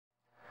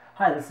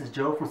Hi, this is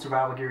Joe from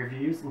Survival Gear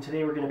Reviews, and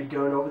today we're going to be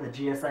going over the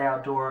GSI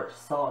Outdoor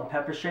Salt and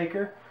Pepper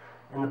Shaker.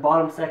 In the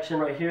bottom section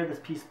right here, this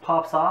piece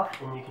pops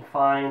off and you can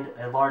find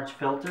a large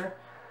filter,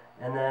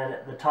 and then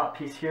the top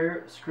piece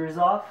here screws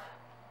off,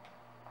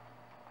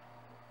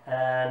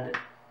 and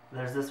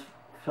there's this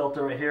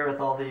filter right here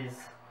with all these,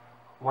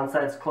 one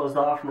side's closed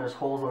off and there's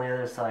holes on the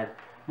other side.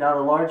 Now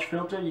the large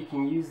filter, you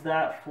can use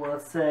that for,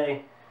 let's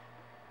say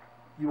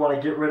you want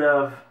to get rid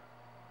of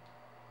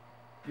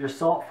your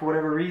salt for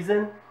whatever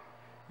reason.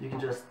 You can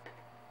just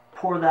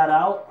pour that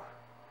out,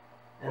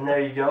 and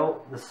there you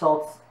go. The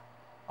salt's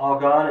all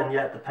gone, and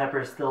yet the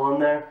pepper is still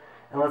in there.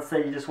 And let's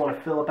say you just want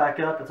to fill it back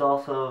up. It's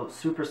also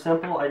super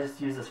simple. I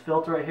just use this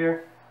filter right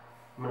here.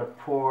 I'm going to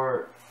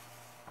pour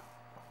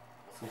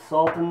some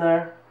salt in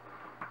there.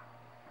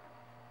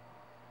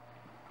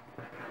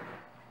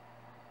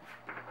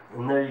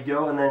 And there you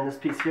go. And then this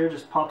piece here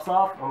just pops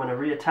off. I'm going to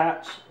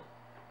reattach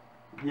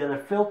the other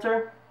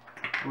filter.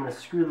 I'm going to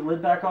screw the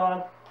lid back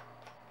on.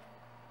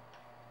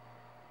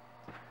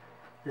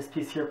 This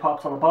piece here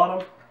pops on the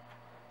bottom,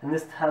 and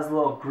this has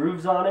little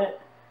grooves on it,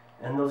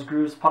 and those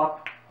grooves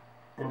pop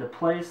into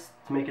place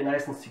to make it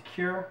nice and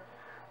secure.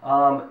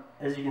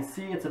 As you can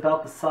see, it's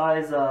about the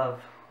size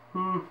of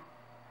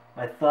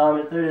my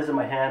thumb. There it is in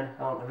my hand.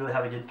 I don't really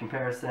have a good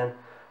comparison,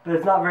 but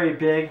it's not very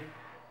big.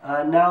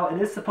 Now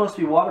it is supposed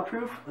to be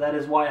waterproof. That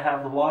is why I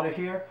have the water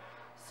here.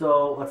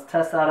 So let's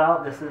test that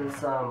out. This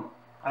is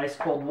ice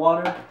cold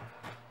water.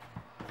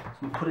 So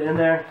we put it in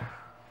there.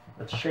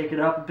 Let's shake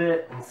it up a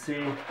bit and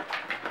see.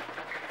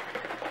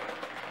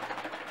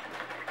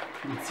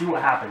 And see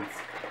what happens.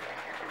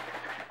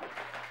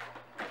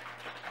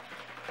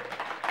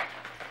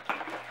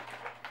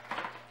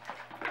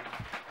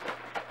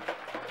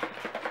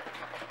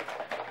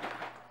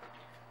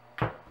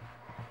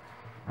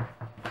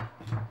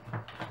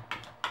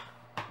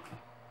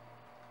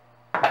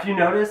 If you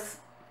notice,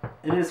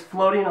 it is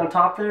floating on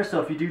top there,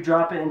 so if you do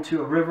drop it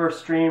into a river,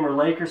 stream, or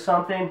lake or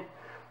something,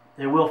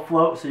 it will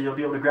float, so you'll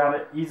be able to grab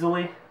it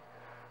easily.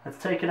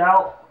 Let's take it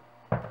out.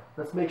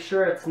 Let's make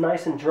sure it's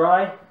nice and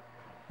dry.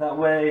 That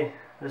way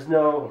there's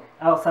no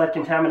outside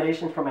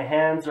contamination from my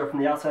hands or from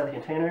the outside of the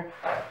container.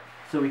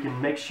 So we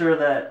can make sure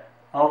that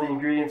all the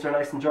ingredients are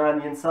nice and dry on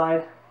the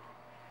inside.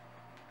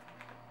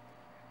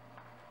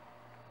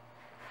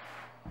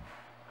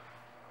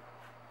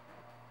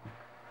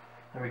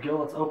 There we go.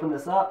 Let's open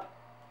this up.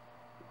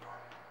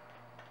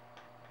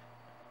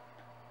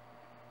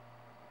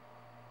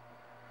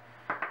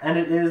 And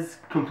it is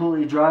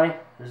completely dry.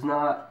 There's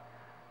not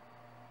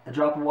a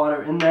drop of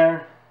water in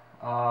there.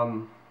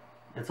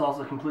 It's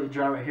also completely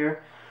dry right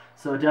here,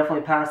 so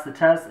definitely passed the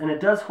test, and it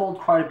does hold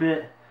quite a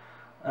bit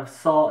of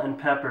salt and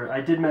pepper.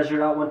 I did measure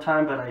it out one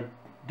time, but I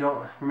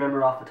don't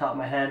remember off the top of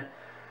my head.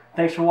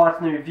 Thanks for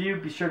watching the review.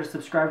 Be sure to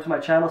subscribe to my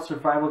channel,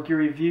 Survival Gear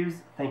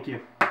Reviews. Thank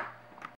you.